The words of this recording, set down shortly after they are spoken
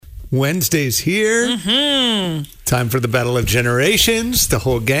Wednesday's here. Mm-hmm. Time for the Battle of Generations. The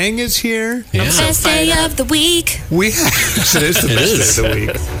whole gang is here. Yeah. Best day of the week. We have, it is the best day of the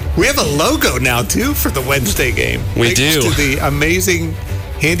week. We have a logo now, too, for the Wednesday game. We Thanks do. to the amazing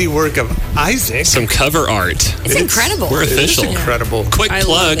handiwork of Isaac. Some cover art. It's incredible. We're official. It's incredible. Quick I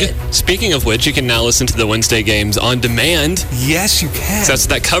plug. love it. Speaking of which, you can now listen to the Wednesday games on demand. Yes, you can. So that's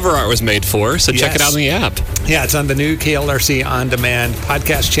what that cover art was made for. So check it out on the app. Yeah, it's on the new KLRC On Demand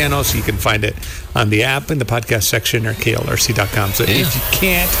podcast channel, so you can find it on the app in the podcast section or klrc.com. So if you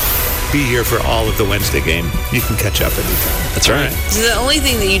can't be here for all of the Wednesday game, you can catch up anytime. That's right. So the only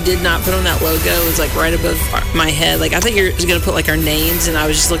thing that you did not put on that logo was like right above my head. Like I thought you were going to put like our names, and I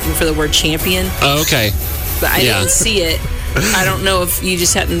was just looking for the word champion, Oh, okay. but I didn't see it. I don't know if you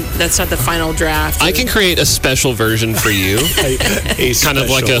just hadn't. That's not the final draft. I can create a special version for you. Kind of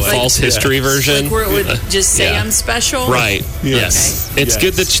like a false history version. like where it would just say Yeah. I'm special. Right. Yes. It's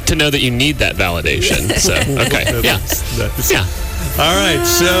good to know that you need that validation. So, okay. Yeah. Yeah. All right,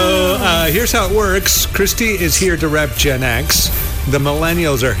 so here's how it works. Christy is here to rep Gen X. The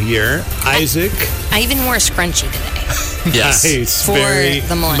millennials are here. Isaac. I even wore a scrunchie today. Yes. Nice. For Very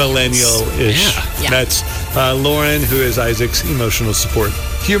the millennials. millennial-ish. Yeah. That's Lauren, who is Isaac's emotional support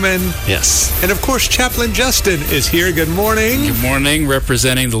human. Yes. And, of course, Chaplain Justin is here. Good morning. Good morning,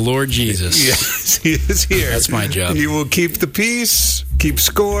 representing the Lord Jesus. Yes, he is here. That's my job. He will keep the peace, keep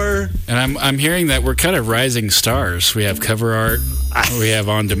score. And I'm hearing that we're kind of rising stars. We have cover art. We have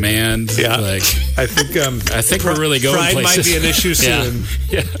on demand. Yeah. Like, I think we're really going pride places. might be an issue soon.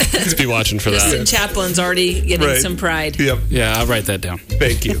 Yeah. Let's be watching for Kristen that. Chaplin's already getting Right. some pride. Yep. Yeah, I'll write that down.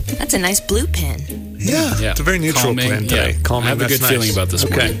 Thank you. That's a nice blue pen. Yeah. Yeah. It's a very neutral Calming, plan today. yeah. Calming, I have a that's good feeling nice. about this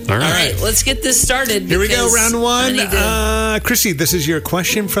Okay. morning. All right. All right, let's get this started. Here we go, because round I one. need to- Chrissy, this is your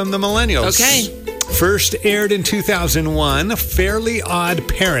question from the millennials. Okay. First aired in 2001, Fairly Odd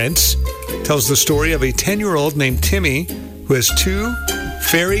Parents tells the story of a 10-year-old named Timmy who has two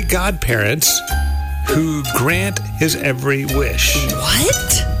fairy godparents who grant his every wish.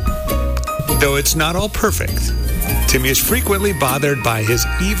 What? Though it's not all perfect, Timmy is frequently bothered by his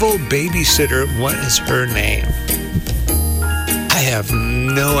evil babysitter. What is her name? I have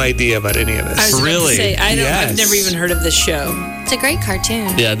no idea about any of I was this. about to Really? say, I've Yes. never even heard of this show. It's a great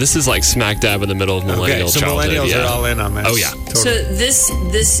cartoon. Yeah, this is like smack dab in the middle of millennial Okay, so childhood. millennials yeah. are all in on this. Oh, yeah. So this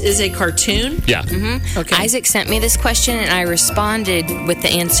is a cartoon. Yeah. Okay. Isaac sent me this question, and I responded with the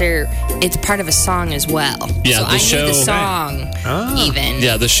answer, it's part of a song as well. Yeah, so the I show- knew the song even.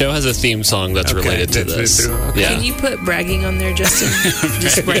 Yeah, the show has a theme song that's Okay, related to that's this. through, okay. Yeah. Can you put bragging on there, Justin?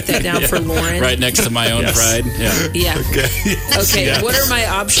 Just write that down for Lauren. Right next to my own pride. Yeah. Yeah. Okay. Okay. Yeah. What are my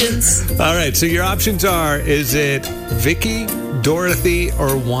options? All right, so your options are, is it Vicky, Dorothy,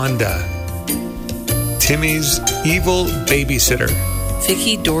 or Wanda? Timmy's evil babysitter.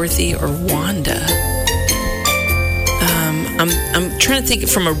 Vicky, Dorothy, or Wanda? I'm trying to think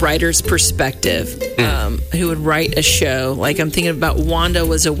from a writer's perspective. Who would write a show? Like I'm thinking about Wanda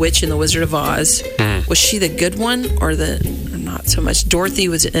was a witch in the Wizard of Oz. Was she the good one or not so much? Dorothy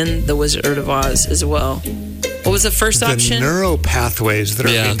was in the Wizard of Oz as well. What was the first option? The neural pathways that are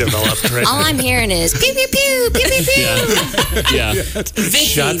being developed right All now. I'm hearing is pew, pew, pew, pew, pew, pew. Yeah. Vicky,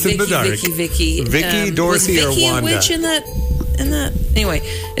 Shots in the dark. Vicky. Vicky, Dorothy, was Vicky or Wanda? a witch in that? Anyway,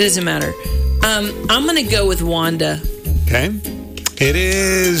 it doesn't matter. I'm going to go with Wanda. Okay. It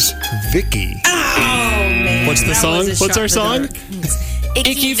is Vicky. Oh man! What's the that song? was a What's shot our in the song? dark.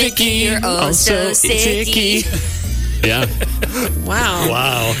 Icky, Vicky, you're oh so sicky. Yeah. Wow.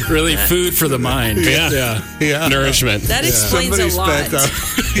 Wow. Really food for the mind. Yeah. Yeah. Nourishment. That explains Somebody a lot.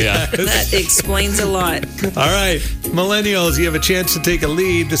 spent Yeah. That explains a lot. All right. Millennials, you have a chance to take a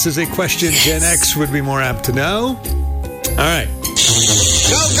lead. This is a question Gen X would be more apt to know. All right.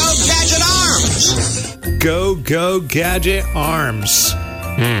 Go, go, gadget arms! Go, go, gadget arms.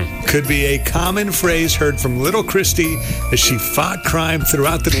 Could be a common phrase heard from little Christy as she fought crime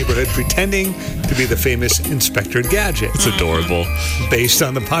throughout the neighborhood, pretending to be the famous Inspector Gadget, It's adorable. based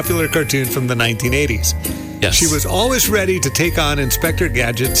on the popular cartoon from the 1980s. Yes. She was always ready to take on Inspector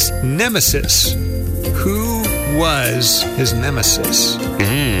Gadget's nemesis. Who was his nemesis?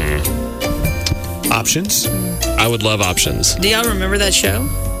 Options? I would love options. Do y'all remember that show?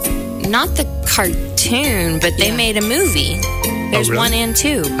 Not the cartoon, but they made a movie. There's really? 1 and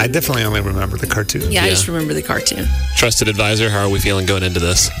 2. I definitely only remember the cartoon. Yeah, I Yeah. just remember the cartoon. Trusted advisor, how are we feeling going into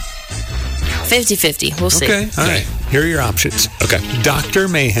this? 50-50. We'll see. Okay, all right. Here are your options. Okay. Dr.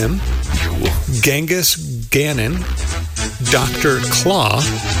 Mayhem, Genghis Ganon, Dr. Claw,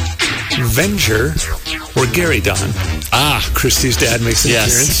 Venger, or Gary Don? Christy's dad makes an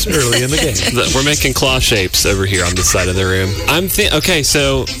Yes. appearance early in the game. We're making claw shapes over here on this side of the room. Okay,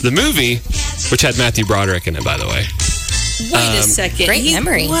 so the movie, which had Matthew Broderick in it, by the way. Wait a second. Great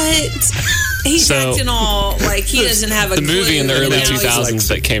memory. What? He's acting all like he doesn't have a The movie in the early Now 2000s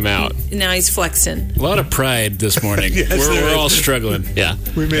that came out. Now he's flexing. A lot of pride this morning. Yes, we're all struggling. Yeah.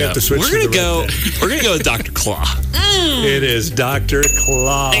 We may have to switch. We're gonna go with Dr. Claw. It is Dr.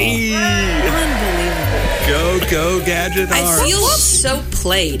 Claw. Unbelievable. Go, Gadget I Arms. feel so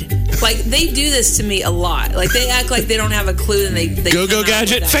played. Like they do this to me a lot. Like they act like they don't have a clue and they Go come out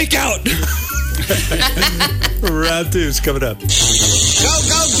Gadget, with that. fake out. Round 2's coming up. Go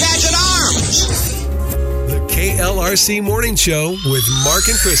Gadget Arms! The KLRC Morning Show with Mark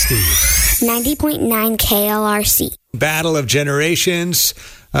and Christy. 90.9 KLRC. Battle of Generations.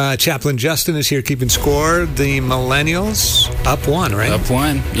 Chaplain Justin is here keeping score. The millennials up 1, right? Up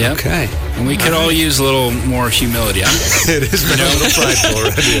 1. Yep. Okay. And we could all use a little more humility. It has been a little prideful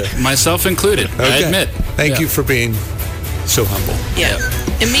right here. Myself included. I Okay. admit. Thank you for being so humble. Yeah.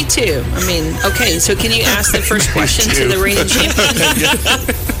 And me too. I mean, okay, so can you ask the first question to the reigning champion?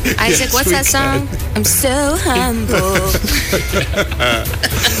 Isaac, what's that song? I'm so humble.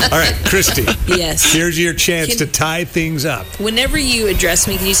 All right, Christy. Yes. Here's your chance to tie things up. Whenever you address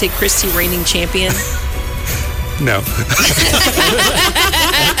me, can you say Christy, reigning champion? No.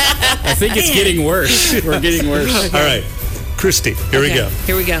 I think it's getting worse. We're getting worse. All right, Christy, here we go.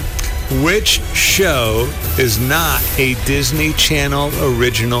 Here we go. Which show is not a Disney Channel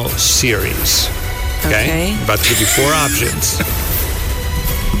original series? Okay. I'm about to give you 4 options.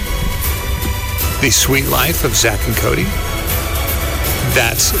 The Sweet Life of Zach and Cody.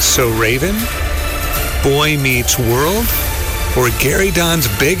 That's So Raven. Boy Meets World. Or Gary Don's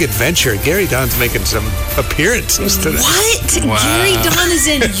Big Adventure. Gary Don's making some appearances today. What? Wow. Gary Don is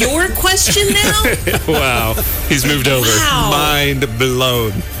in your question now? Wow. He's moved over. Wow. Mind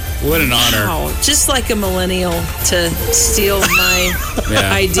blown. What an honor. Wow. Just like a millennial to steal my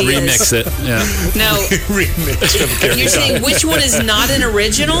ideas. Remix it. Yeah. No. Remix of Gary You're Don. saying which one is not an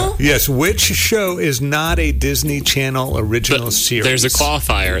original? Yes, which show is not a Disney Channel original But series? there's a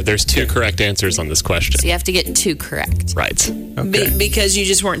qualifier. There's 2 correct answers on this question. So you have to get 2 correct. Right. Okay. Because you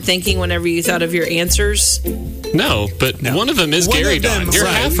just weren't thinking whenever you thought of your answers? No, but one of them is One Gary of them, Don. You're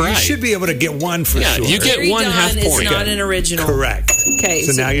half right. You should be able to get one for Yeah, sure. you get Gary one Don half is point. not an original. Correct. Okay.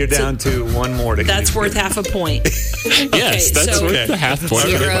 So now you're down to one more to That's give worth you. half a point. Yes, that's so- worth the half point. for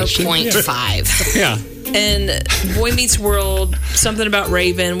the question. 0.5. Yeah. And Boy Meets World, something about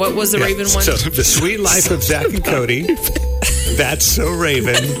Raven. What was the Yeah, Raven one? So The Sweet Life of Zach and Cody. That's So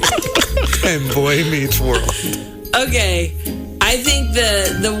Raven. And Boy Meets World. Okay. I think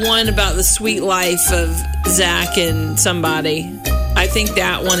the one about the sweet life of Zach and somebody, I think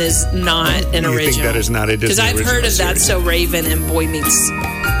that one is not an You original. think that is not a Disney Because I've heard original of That's series. So Raven and Boy Meets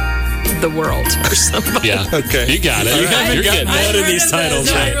the World or something. Yeah. Okay. You got it. All right. You're getting I've it. heard of those.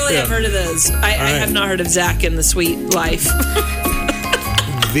 No, I really have heard of those. I have not heard of Zach and the Sweet Life.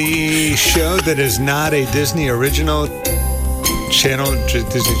 The show that is not a Disney original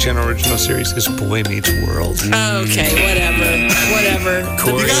Disney Channel original series is Boy Meets World. Okay, whatever.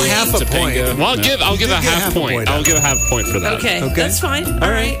 You got half a point. Well, I'll give a did get half half a point. point I'll out. give a half point for that. Okay, Okay. that's fine.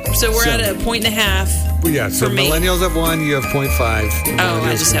 All right. So we're at a point and a half. Well, yeah, so For me. millennials have 1, you have 0.5. Oh,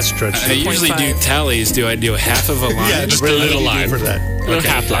 I just have stretched. I usually do 0.5. tallies. Do I do a half of a line? Yeah, Just what a do little you do line. for that. Little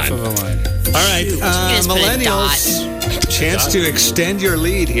half half line. of a line. All right, just put a millennials, chance to extend your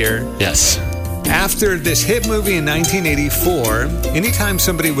lead here. Yes. After this hit movie in 1984, anytime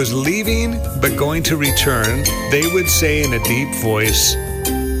somebody was leaving but going to return, they would say in a deep voice,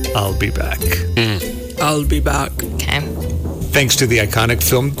 "I'll be back." I'll be back. Okay. Thanks to the iconic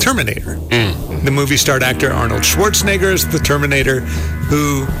film Terminator. The movie starred actor Arnold Schwarzenegger as the Terminator,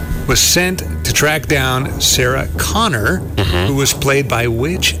 who was sent to track down Sarah Connor, who was played by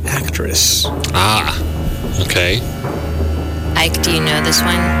which actress? Okay. Ike, do you know this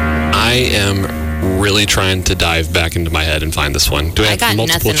one? I am really trying to dive back into my head and find this one. Do I I have got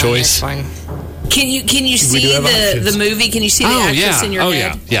multiple nothing choice? on this one. Can you see do have options. the movie? Can you see the Oh actress yeah. in your Oh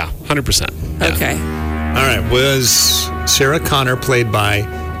head? yeah. Yeah. 100%. Yeah. Okay. All right, was Sarah Connor played by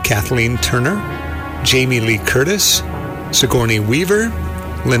Kathleen Turner, Jamie Lee Curtis, Sigourney Weaver,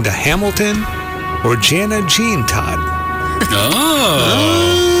 Linda Hamilton, or Jana Jean Todd?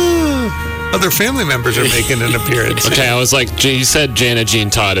 Oh. Other family members are making an appearance. Okay, I was like, you said Jana Jean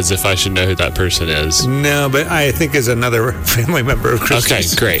Todd as if I should know who that person is. No, but I think is another family member of Okay,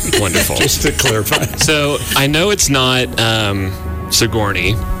 Christy's. great. Wonderful. Just to clarify. So I know it's not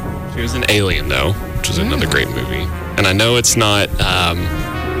Sigourney. She was an Alien, though, which was another great movie. And I know it's not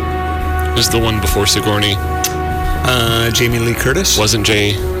Who's the one before Sigourney? Jamie Lee Curtis. Wasn't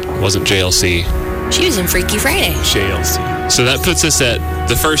JLC. She was in Freaky Friday. JLC. So that puts us at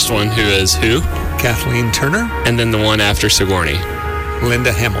the first one, who is who? Kathleen Turner. And then the one after Sigourney.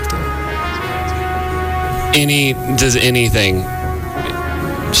 Linda Hamilton. Does anything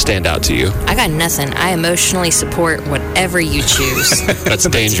stand out to you? I got nothing. I emotionally support whatever you choose. That's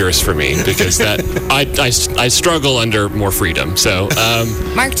dangerous for me because I struggle under more freedom. So,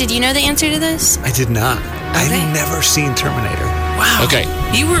 Mark, did you know the answer to this? I did not. Okay. I've never seen Terminator. Wow. Okay.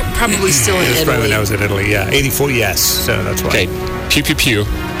 You were probably still in It was Italy. probably when I was in Italy. Yeah, 84. Yes, so that's why. Okay. Pew pew pew.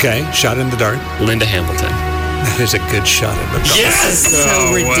 Okay, shot in the dark. Linda Hamilton. That is a good shot in the dark. This is so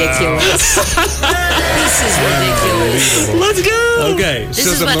Oh, wow. ridiculous. This is ridiculous. Let's go. Okay, This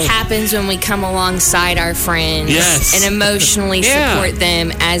is what happens when we come alongside our friends Yes. and emotionally Yeah. support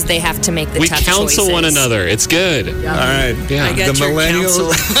them as they have to make the We tough choices. counsel one another. It's good. All right. Yeah. I got The your millennials.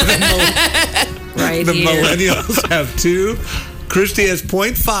 counsel. Right The here. millennials have 2. Christy has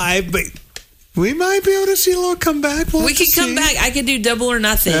 0.5, but we might be able to see a little comeback. We'll We have to could come see. back. I could do double or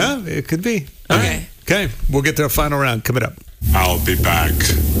nothing. Yeah, it could be. All Okay. right. Okay, we'll get to the final round coming up. I'll be back.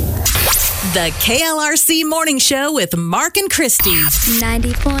 The KLRC Morning Show with Mark and Christy.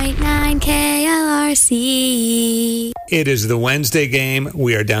 90.9 KLRC. It is the Wednesday game.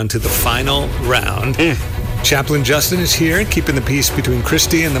 We are down to the final round. Chaplain Justin is here, keeping the peace between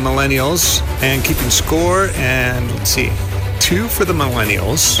Christy and the millennials and keeping score. And let's see, 2 for the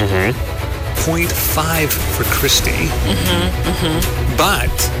millennials, 0.5 for Christy. But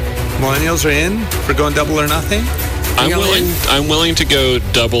millennials are in for going double or nothing. I'm willing to go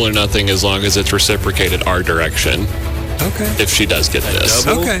double or nothing as long as it's reciprocated our direction. Okay. If she does get this.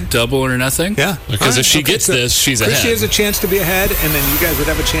 Okay. Double or nothing? Yeah. Because if she Okay, gets so this, she's Christy ahead. has a chance to be ahead, and then you guys would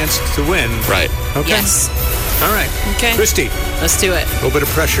have a chance to win. Right. Okay. Yes. All right. Okay. Christy, Let's do it. a little bit of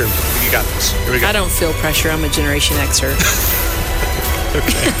pressure. You got this. Here we go. I don't feel pressure. I'm a Generation Xer.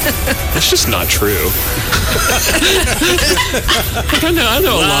 That's just not true. I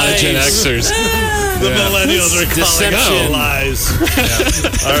know a lot of Gen Xers. The millennials are calling Deception. lies.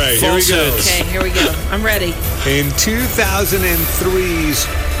 Yeah. All right, here we go. Okay, here we go. I'm ready. In 2003's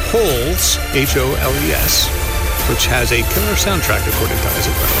Holes, Holes, which has a killer soundtrack according to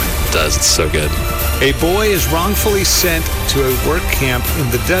Isaac, by the way. It does. It's so good. A boy is wrongfully sent to a work camp in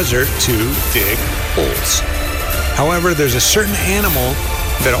the desert to dig holes. However, there's a certain animal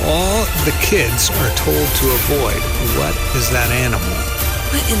that all the kids are told to avoid. What is that animal?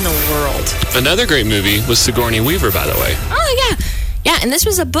 What in the world? Another great movie was Sigourney Weaver, by the way. Oh, yeah. Yeah, and this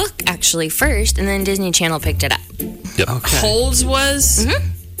was a book, actually, first, and then Disney Channel picked it up. Yep. Okay. Holes was?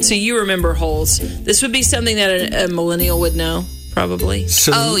 So you remember Holes. This would be something that a millennial would know, probably.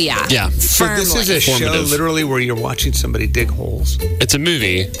 So, Oh, yeah. Yeah. So this is a show Formative. literally where you're watching somebody dig holes. It's a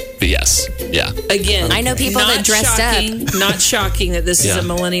movie, but yes. Yeah. Again, I know people not that dressed shocking, Not shocking that this is Yeah. a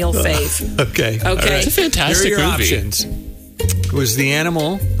millennial fave. Okay. Okay. All right. It's a fantastic Here are your movie. options. It was the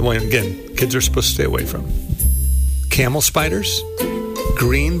animal, the one, again, kids are supposed to stay away from. Camel spiders,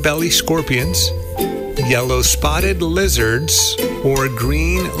 green belly scorpions, yellow spotted lizards, or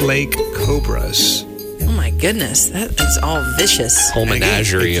green lake cobras. Oh my goodness, that is all vicious. Whole Again,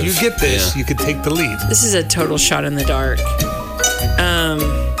 menagerie if of. you get this, yeah. you could take the lead. This is a total shot in the dark.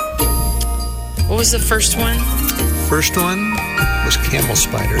 What was the first one? First one was camel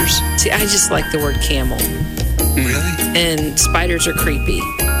spiders. See, I just like the word camel. Really? And spiders are creepy.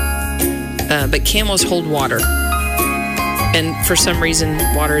 But camels hold water. And for some reason,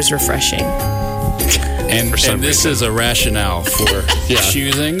 water is refreshing. And this is a rationale for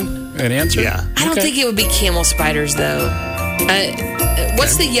choosing an answer? Yeah. I don't think it would be camel spiders, though.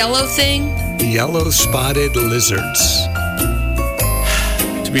 What's the yellow thing? Yellow spotted lizards.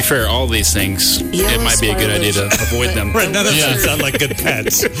 To be fair, all these things, Yellow it might be a good idea to avoid them. Right, none of them sound like good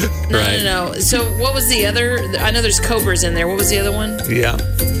pets. No. So what was the other? I know there's cobras in there. What was the other one? Yeah.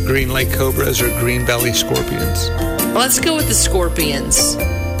 Green lake cobras or green belly scorpions. Well, let's go with the scorpions.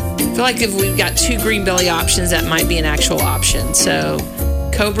 I feel like if we've got 2 green belly options, that might be an actual option. So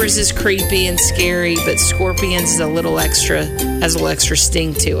cobras is creepy and scary, but scorpions is has a little extra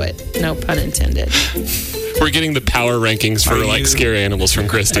sting to it. No pun intended. We're getting the power rankings for Are you- scary animals from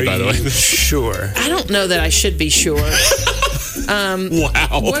Christy, by the way. Sure. I don't know that I should be sure.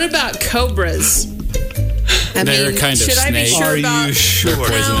 Wow. What about cobras? They're kind of should I be snake. sure Are about? you sure? No,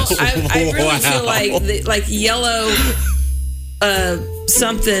 poisonous. I really feel like yellow,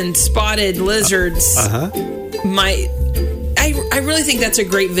 something spotted lizards might. I really think that's a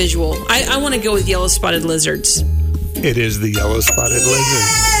great visual. I want to go with yellow spotted lizards. It is the yellow spotted lizard.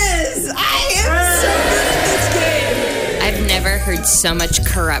 Yes, I am so good at this game. I I've never heard so much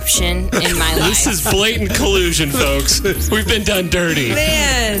corruption in my life. This is blatant collusion, folks. We've been done dirty.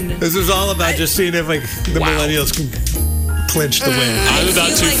 Man. This is all about just seeing if like the millennials can clinch the win. I'm about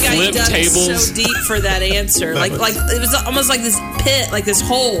to flip I dug tables. so deep for that answer. Like it was almost like this pit, like this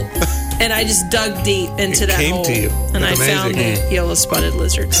hole. And I just dug deep into that came hole. to you. And I That's found amazing. the yellow-spotted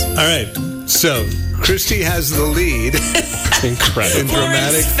lizards. All right. So, Christy has the lead Incredible. in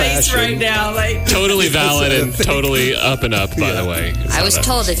dramatic Lauren's face fashion. right now, like Totally valid and totally up and up, by the way. I was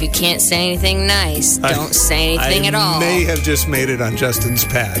told if you can't say anything nice, don't say anything at all. I may have just made it on Justin's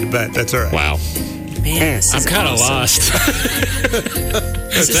pad, but that's all right. Wow. man, this I'm is kind of awesome. lost.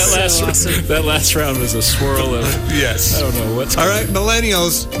 This is so awesome. That last round was a swirl of. Yes. I don't know what's. All right,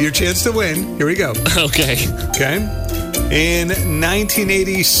 millennials, your chance to win. Here we go. Okay. Okay. In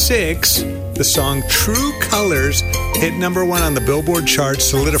 1986, the song True Colors hit number 1 on the Billboard charts,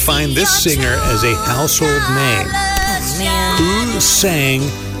 solidifying this singer as a household name. Who sang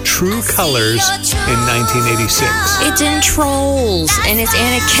True Colors in 1986? It's in Trolls, and it's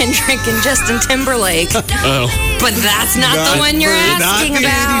Anna Kendrick and Justin Timberlake. Oh, But that's not the one you're asking not the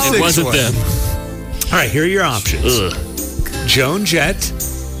about. 86 it wasn't one. them. All right, here are your options. Ugh. Joan Jett,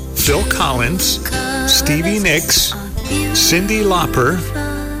 Phil Collins, Stevie Nicks, Cyndi Lauper,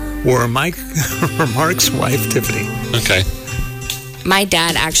 or Mark's wife, Tiffany. Okay. My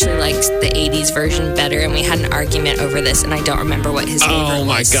dad actually likes the 80s version better, and we had an argument over this, and I don't remember what his favorite was. Oh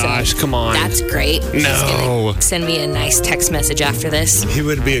my so gosh, come on. That's great. He's No. gonna send me a nice text message after this. He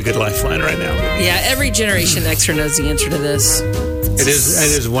would be a good lifeline right now. Yeah, every Generation Xer knows the answer to this. It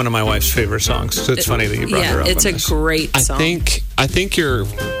is one of my wife's favorite songs, so it's funny that you brought her up. It's on a this. great song. I think you're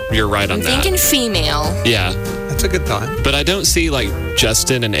right on I'm that. thinking female. Yeah, That's a good thought. but I don't see like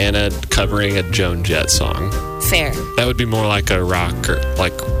Justin and Anna covering a Joan Jett song. Fair. That would be more like a rock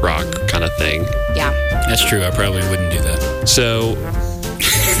kind of thing. Yeah. That's true. I probably wouldn't do that. So,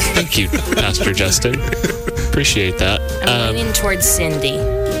 thank you, Pastor Justin. Appreciate that. I'm leaning towards Cindy.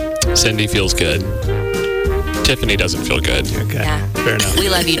 Cindy feels good. Tiffany doesn't feel good. Okay, Yeah. fair enough. We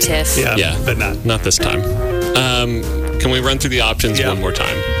love you, Tiff. Yeah, but not. Not this time. Can we run through the options Yeah. one more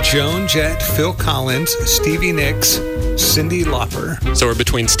time? Joan Jett, Phil Collins, Stevie Nicks, Cyndi Lauper. So we're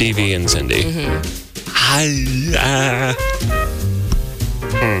between Stevie and Cindy.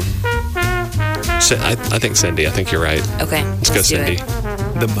 So I think Cindy. I think you're right. Okay. Let's go, do Cindy. it.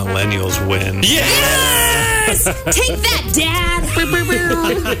 The millennials win. Yes! Take that, Dad!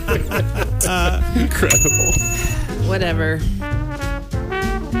 Incredible. Whatever.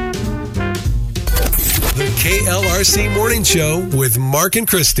 The KLRC Morning Show with Mark and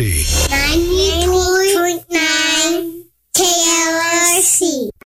Christy. 98.9